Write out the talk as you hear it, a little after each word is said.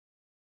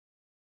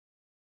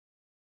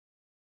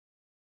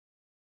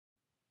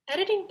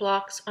Editing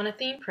blocks on a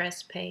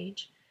ThemePress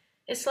page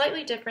is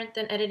slightly different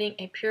than editing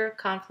a pure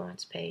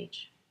Confluence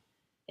page.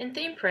 In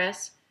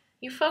ThemePress,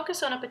 you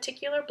focus on a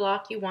particular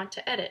block you want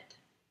to edit.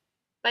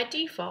 By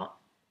default,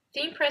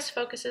 ThemePress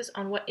focuses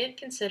on what it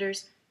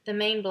considers the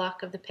main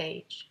block of the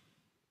page.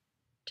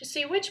 To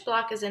see which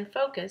block is in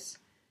focus,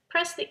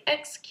 press the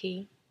X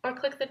key or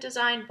click the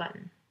Design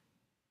button.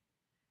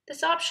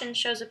 This option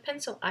shows a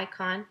pencil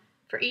icon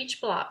for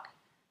each block,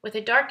 with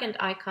a darkened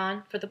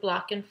icon for the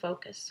block in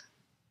focus.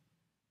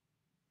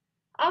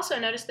 Also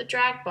notice the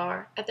drag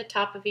bar at the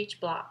top of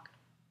each block.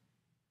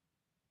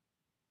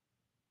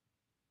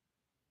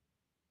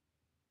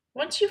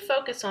 Once you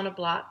focus on a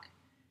block,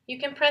 you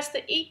can press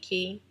the E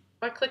key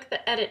or click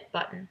the Edit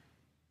button.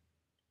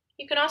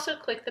 You can also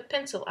click the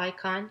pencil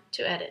icon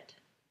to edit.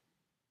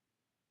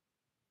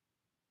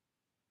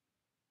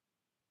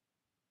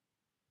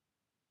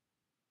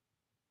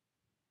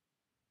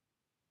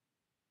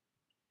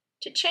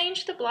 To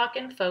change the block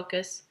in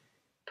focus,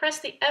 press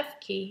the F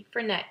key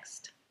for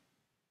Next.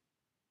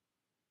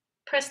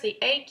 Press the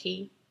A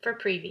key for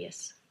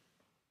Previous.